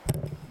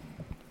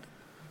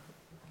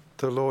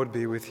The Lord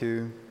be with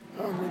you.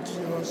 And with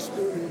your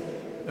spirit.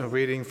 A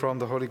reading from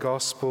the Holy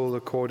Gospel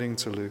according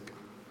to Luke.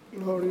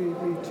 Glory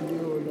be to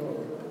you,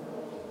 Lord.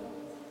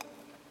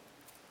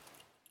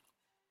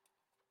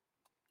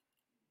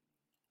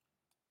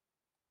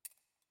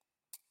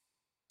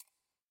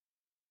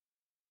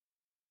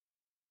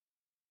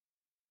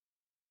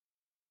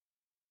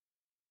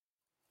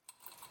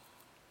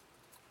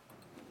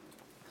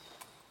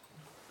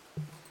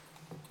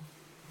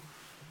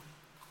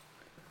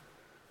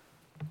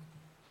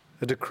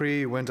 A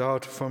decree went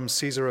out from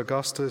Caesar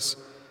Augustus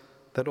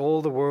that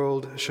all the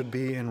world should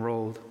be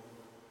enrolled.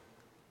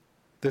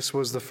 This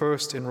was the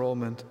first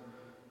enrollment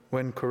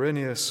when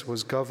Quirinius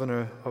was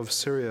governor of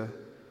Syria,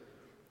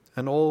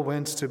 and all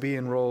went to be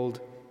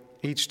enrolled,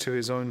 each to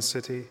his own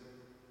city.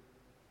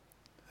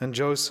 And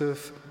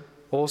Joseph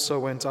also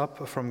went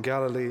up from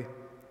Galilee,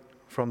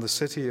 from the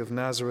city of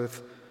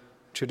Nazareth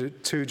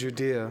to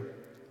Judea,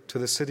 to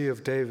the city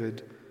of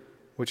David,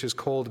 which is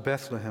called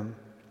Bethlehem,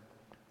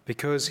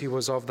 because he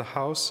was of the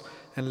house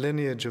and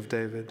lineage of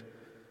David,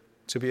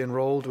 to be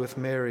enrolled with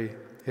Mary,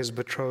 his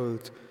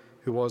betrothed,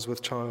 who was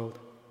with child.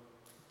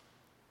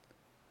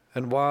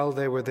 And while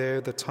they were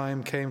there, the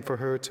time came for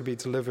her to be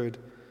delivered.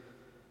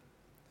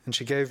 And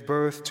she gave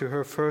birth to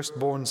her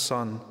firstborn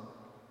son,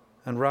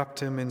 and wrapped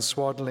him in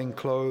swaddling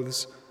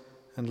clothes,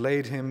 and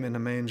laid him in a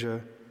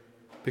manger,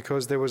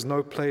 because there was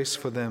no place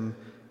for them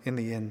in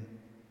the inn.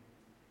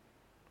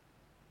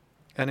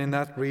 And in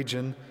that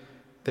region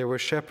there were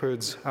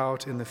shepherds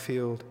out in the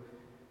field,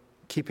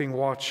 keeping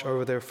watch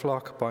over their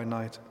flock by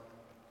night.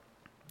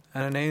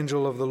 And an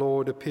angel of the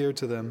Lord appeared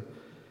to them,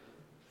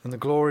 and the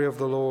glory of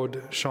the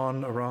Lord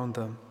shone around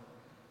them,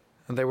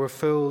 and they were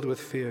filled with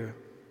fear.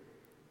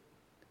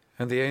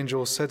 And the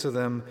angel said to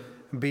them,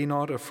 "Be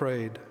not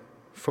afraid,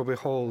 for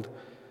behold,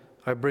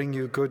 I bring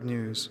you good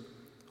news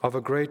of a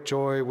great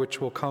joy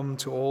which will come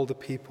to all the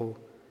people.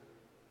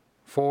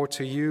 For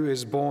to you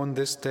is born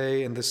this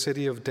day in the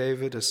city of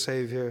David a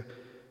Savior,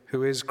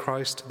 who is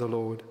Christ the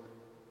Lord.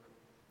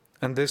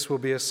 And this will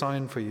be a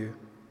sign for you.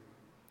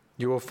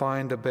 You will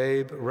find a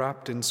babe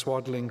wrapped in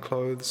swaddling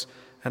clothes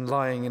and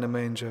lying in a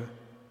manger."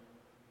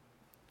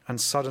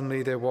 And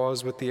suddenly there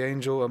was with the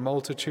angel a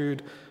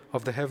multitude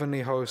of the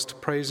heavenly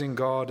host, praising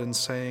God and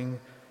saying,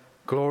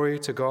 "Glory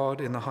to God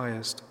in the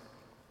highest,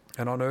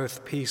 and on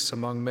earth peace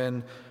among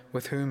men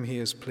with whom he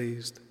is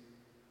pleased."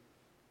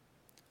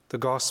 The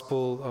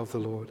Gospel of the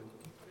Lord.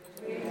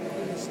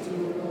 Praise to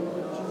you,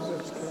 Lord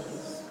Jesus Christ.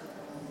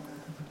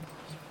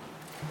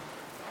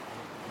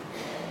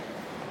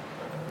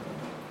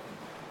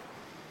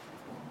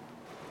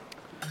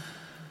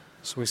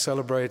 So we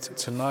celebrate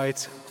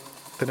tonight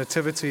the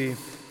nativity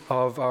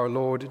of our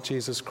Lord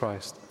Jesus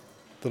Christ.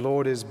 The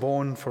Lord is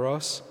born for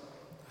us,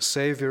 a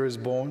Savior is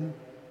born,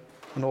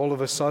 and all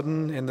of a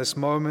sudden, in this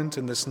moment,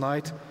 in this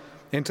night,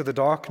 into the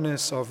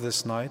darkness of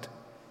this night,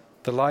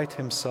 the light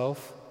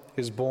himself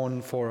is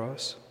born for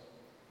us.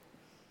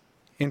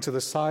 Into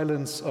the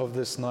silence of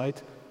this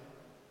night,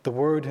 the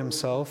Word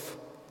himself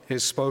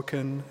is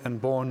spoken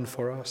and born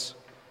for us.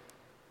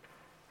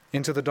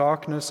 Into the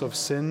darkness of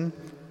sin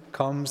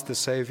comes the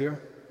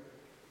Savior.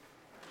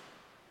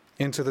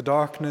 Into the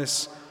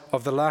darkness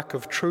of the lack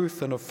of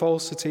truth and of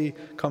falsity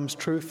comes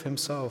truth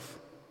himself.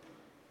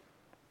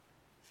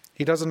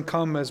 He doesn't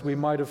come as we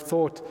might have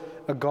thought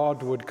a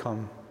God would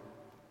come.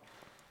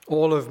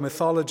 All of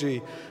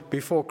mythology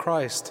before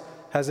Christ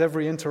has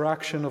every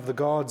interaction of the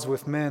gods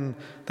with men.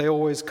 They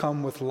always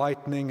come with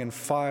lightning and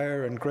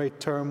fire and great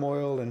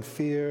turmoil and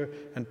fear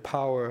and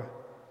power.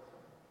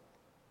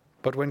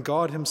 But when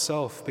God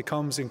himself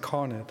becomes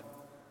incarnate,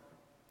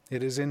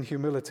 it is in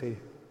humility,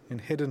 in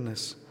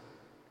hiddenness.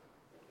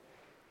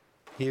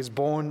 He is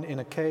born in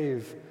a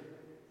cave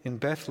in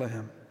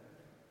Bethlehem,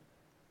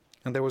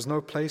 and there was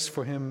no place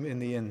for him in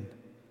the inn.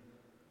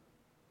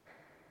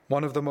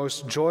 One of the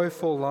most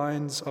joyful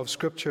lines of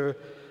Scripture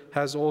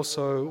has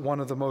also one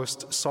of the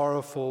most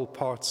sorrowful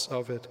parts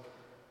of it.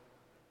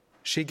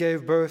 She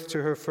gave birth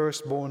to her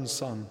firstborn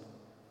son,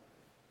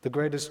 the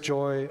greatest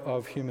joy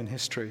of human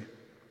history.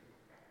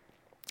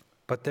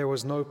 But there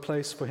was no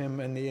place for him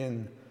in the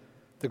inn,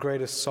 the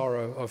greatest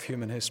sorrow of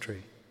human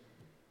history.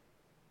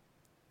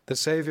 The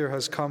Savior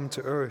has come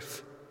to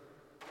earth,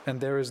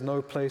 and there is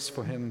no place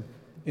for him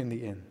in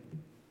the inn.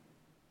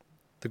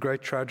 The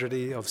great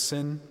tragedy of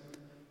sin,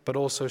 but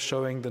also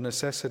showing the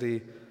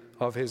necessity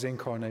of his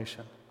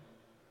incarnation.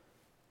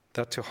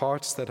 That to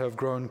hearts that have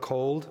grown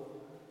cold,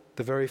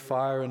 the very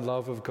fire and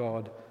love of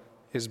God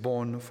is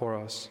born for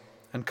us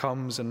and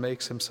comes and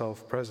makes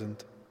himself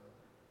present.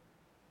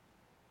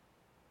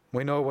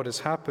 We know what has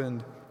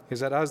happened is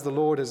that as the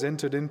Lord has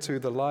entered into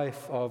the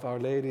life of Our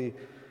Lady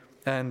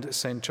and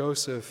Saint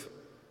Joseph,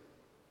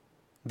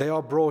 they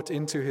are brought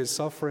into his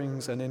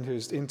sufferings and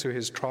into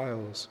his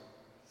trials.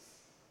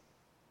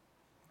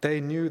 They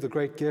knew the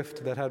great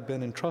gift that had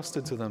been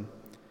entrusted to them,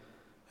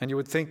 and you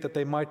would think that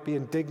they might be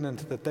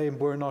indignant that they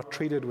were not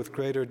treated with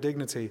greater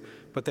dignity,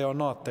 but they are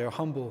not. They are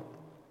humble.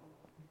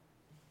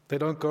 They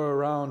don't go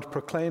around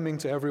proclaiming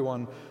to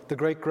everyone the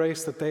great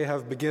grace that they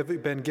have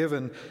been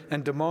given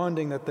and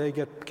demanding that they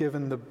get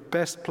given the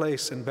best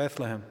place in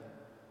Bethlehem.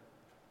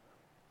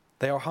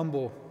 They are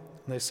humble,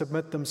 and they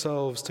submit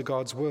themselves to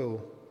God's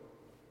will.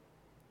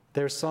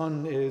 Their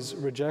son is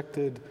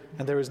rejected,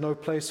 and there is no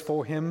place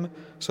for him,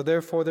 so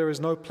therefore there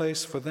is no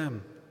place for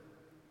them.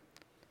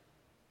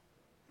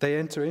 They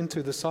enter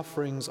into the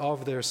sufferings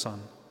of their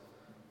son,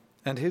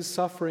 and his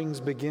sufferings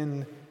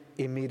begin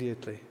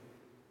immediately.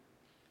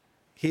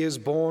 He is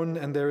born,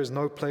 and there is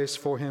no place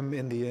for him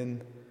in the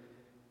inn.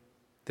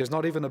 There's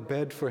not even a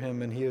bed for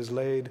him, and he is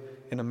laid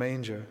in a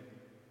manger.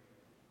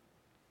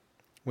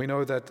 We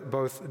know that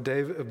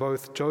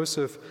both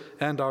Joseph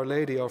and Our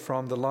Lady are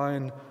from the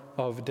line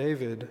of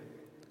David,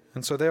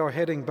 and so they are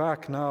heading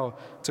back now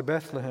to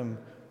Bethlehem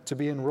to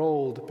be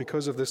enrolled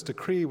because of this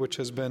decree which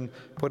has been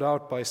put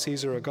out by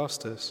Caesar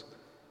Augustus,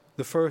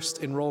 the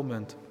first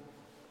enrollment.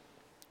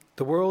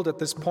 The world at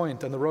this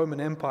point and the Roman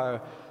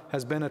Empire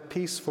has been at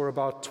peace for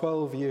about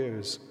 12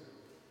 years.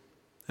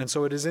 And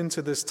so it is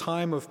into this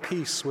time of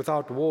peace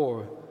without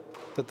war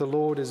that the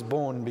Lord is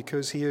born,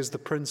 because he is the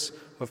Prince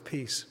of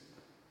Peace.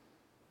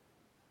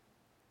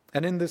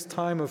 And in this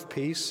time of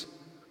peace,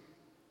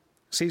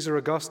 Caesar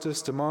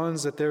Augustus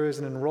demands that there is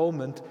an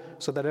enrollment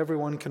so that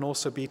everyone can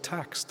also be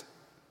taxed.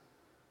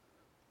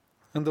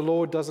 And the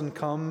Lord doesn't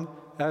come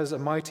as a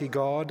mighty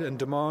God and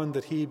demand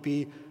that he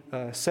be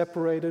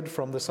separated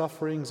from the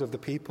sufferings of the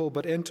people,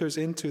 but enters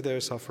into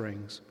their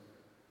sufferings.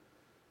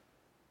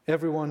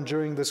 Everyone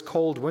during this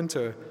cold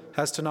winter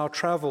has to now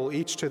travel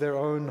each to their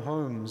own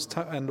homes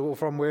and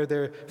from where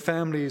their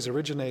families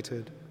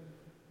originated.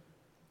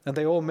 And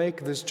they all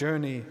make this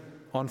journey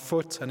on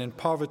foot and in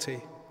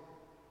poverty.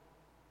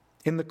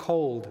 In the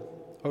cold,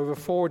 over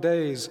 4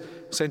 days,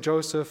 St.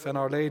 Joseph and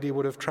Our Lady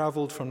would have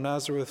traveled from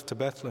Nazareth to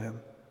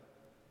Bethlehem.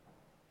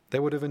 They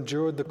would have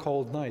endured the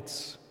cold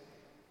nights,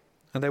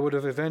 and they would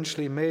have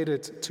eventually made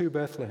it to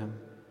Bethlehem,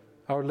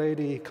 Our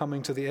Lady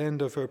coming to the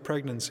end of her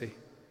pregnancy.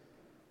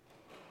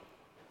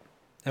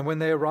 And when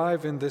they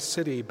arrive in this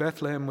city,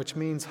 Bethlehem, which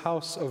means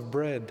house of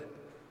bread,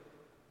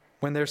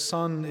 when their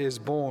son is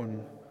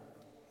born,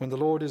 when the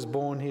Lord is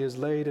born, he is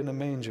laid in a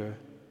manger,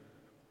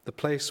 the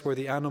place where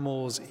the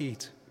animals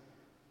eat,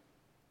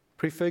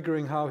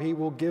 prefiguring how he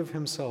will give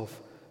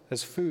himself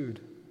as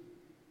food.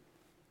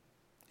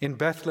 In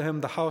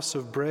Bethlehem, the house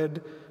of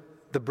bread,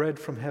 the bread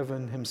from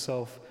heaven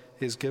himself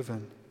is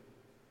given.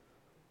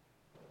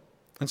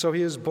 And so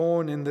he is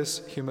born in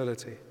this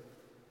humility.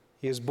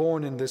 He is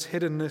born in this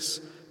hiddenness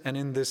and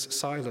in this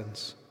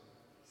silence.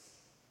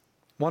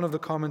 One of the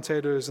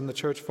commentators in the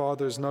Church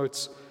Fathers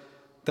notes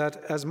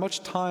that as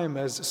much time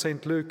as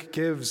St. Luke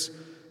gives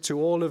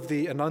to all of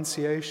the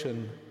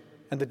Annunciation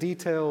and the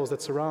details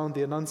that surround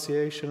the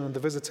Annunciation and the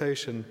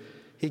Visitation,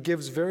 he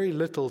gives very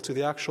little to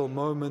the actual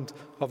moment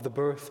of the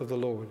birth of the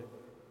Lord.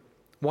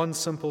 One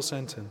simple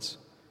sentence: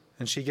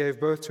 "And she gave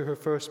birth to her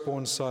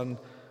firstborn son,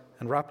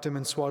 and wrapped him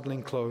in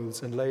swaddling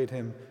clothes, and laid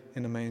him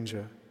in a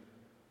manger."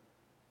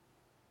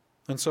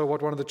 And so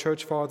what one of the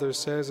Church Fathers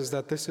says is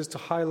that this is to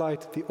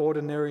highlight the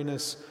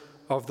ordinariness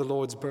of the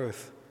Lord's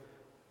birth.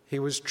 He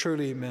was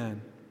truly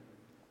man.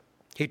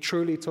 He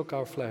truly took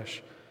our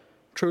flesh,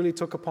 truly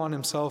took upon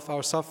himself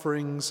our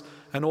sufferings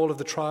and all of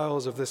the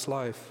trials of this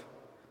life.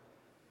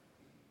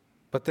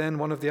 But then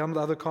one of the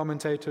other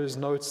commentators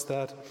notes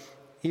that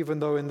even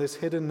though in this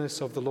hiddenness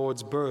of the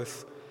Lord's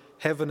birth,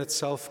 heaven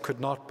itself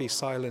could not be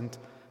silent,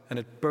 and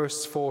it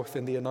bursts forth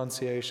in the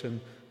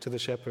Annunciation to the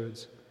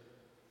shepherds.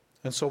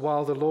 And so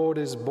while the Lord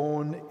is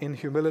born in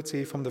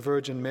humility from the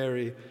Virgin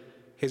Mary,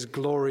 his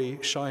glory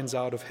shines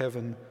out of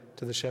heaven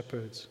to the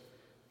shepherds.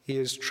 He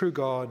is true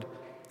God,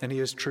 and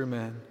he is true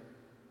man.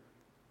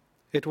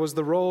 It was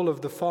the role of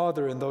the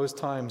father in those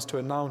times to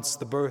announce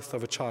the birth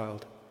of a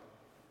child.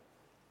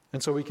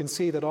 And so we can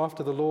see that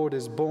after the Lord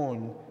is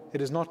born,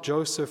 it is not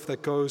Joseph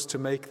that goes to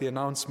make the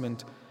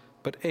announcement,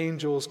 but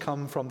angels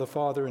come from the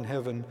Father in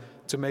heaven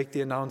to make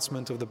the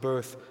announcement of the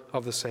birth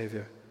of the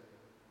Savior.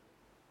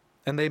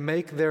 And they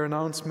make their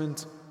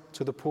announcement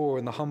to the poor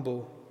and the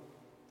humble,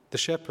 the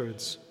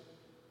shepherds,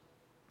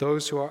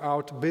 those who are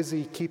out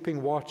busy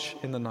keeping watch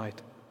in the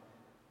night.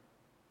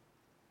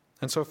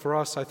 And so for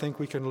us, I think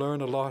we can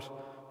learn a lot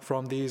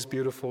from these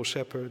beautiful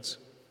shepherds.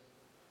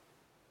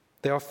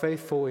 They are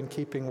faithful in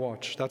keeping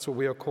watch. That's what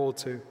we are called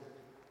to.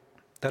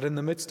 That in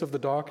the midst of the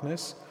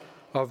darkness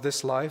of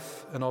this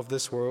life and of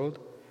this world,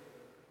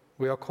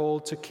 we are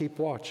called to keep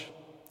watch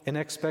in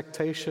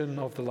expectation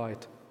of the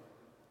light.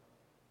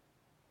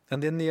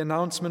 And then the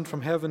announcement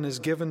from heaven is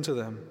given to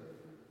them,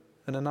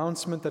 an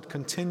announcement that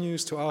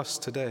continues to us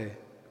today,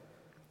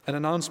 an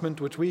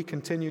announcement which we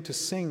continue to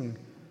sing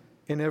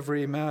in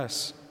every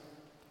Mass,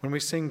 when we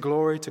sing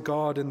glory to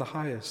God in the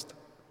highest.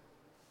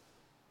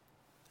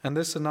 And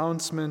this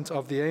announcement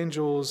of the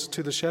angels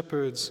to the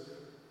shepherds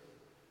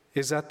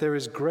is that there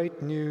is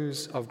great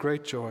news of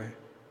great joy,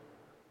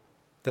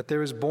 that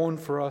there is born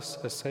for us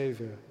a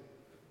Savior,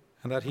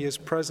 and that he is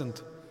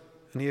present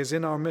and he is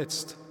in our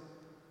midst.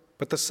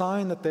 But the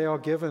sign that they are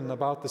given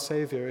about the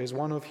Savior is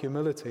one of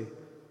humility.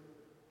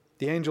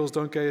 The angels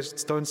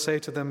don't say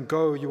to them,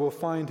 "Go, you will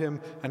find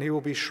him, and he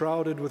will be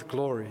shrouded with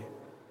glory."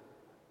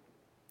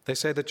 They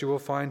say that you will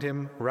find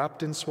him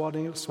wrapped in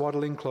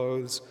swaddling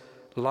clothes,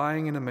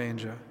 lying in a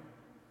manger.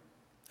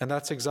 And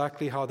that's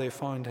exactly how they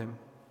find him.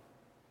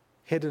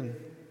 Hidden,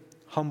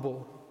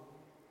 humble.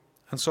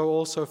 And so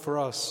also for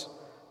us,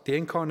 the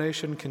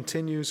incarnation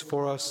continues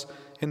for us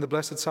in the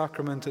Blessed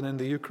Sacrament and in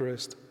the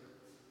Eucharist.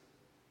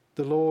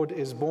 The Lord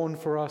is born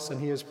for us and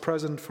he is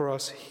present for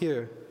us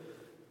here.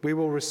 We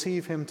will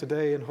receive him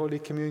today in Holy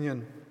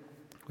Communion.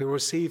 We will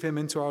receive him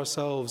into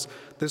ourselves,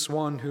 this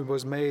one who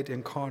was made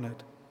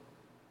incarnate.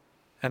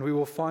 And we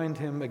will find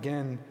him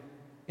again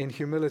in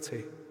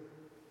humility,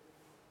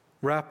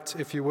 wrapped,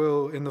 if you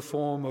will, in the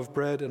form of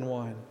bread and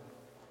wine.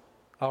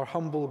 Our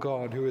humble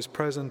God who is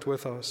present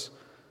with us,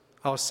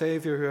 our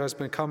Savior who has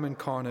become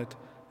incarnate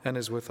and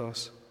is with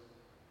us.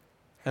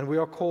 And we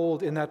are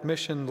called in that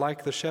mission,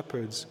 like the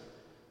shepherds,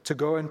 to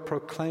go and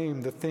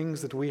proclaim the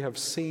things that we have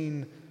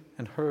seen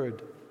and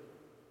heard.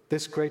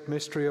 This great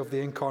mystery of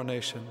the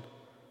Incarnation,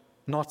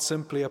 not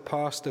simply a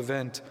past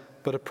event,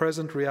 but a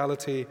present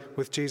reality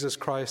with Jesus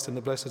Christ in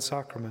the Blessed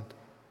Sacrament.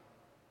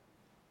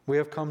 We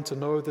have come to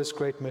know this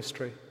great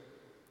mystery.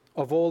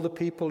 Of all the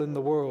people in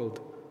the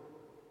world,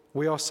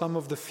 we are some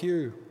of the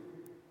few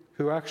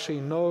who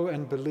actually know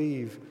and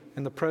believe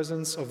in the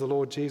presence of the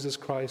Lord Jesus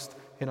Christ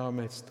in our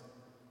midst.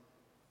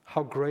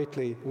 How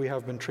greatly we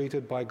have been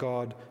treated by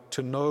God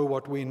to know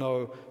what we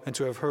know and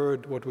to have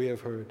heard what we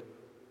have heard.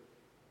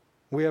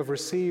 We have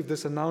received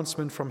this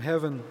announcement from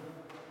heaven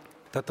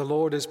that the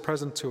Lord is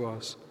present to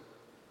us.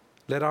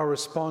 Let our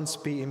response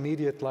be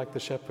immediate like the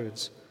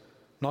shepherds,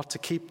 not to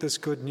keep this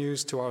good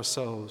news to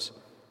ourselves,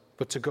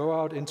 but to go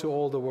out into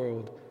all the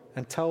world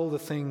and tell the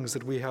things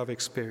that we have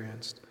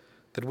experienced,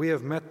 that we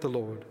have met the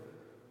Lord,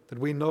 that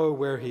we know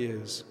where he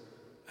is,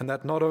 and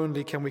that not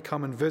only can we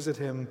come and visit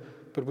him,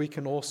 but we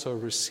can also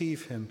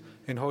receive him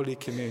in Holy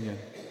Communion,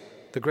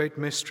 the great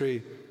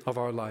mystery of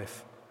our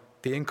life,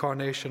 the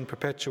Incarnation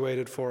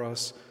perpetuated for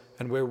us,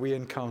 and where we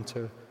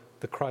encounter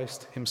the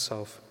Christ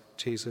himself,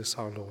 Jesus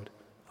our Lord.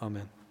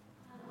 Amen.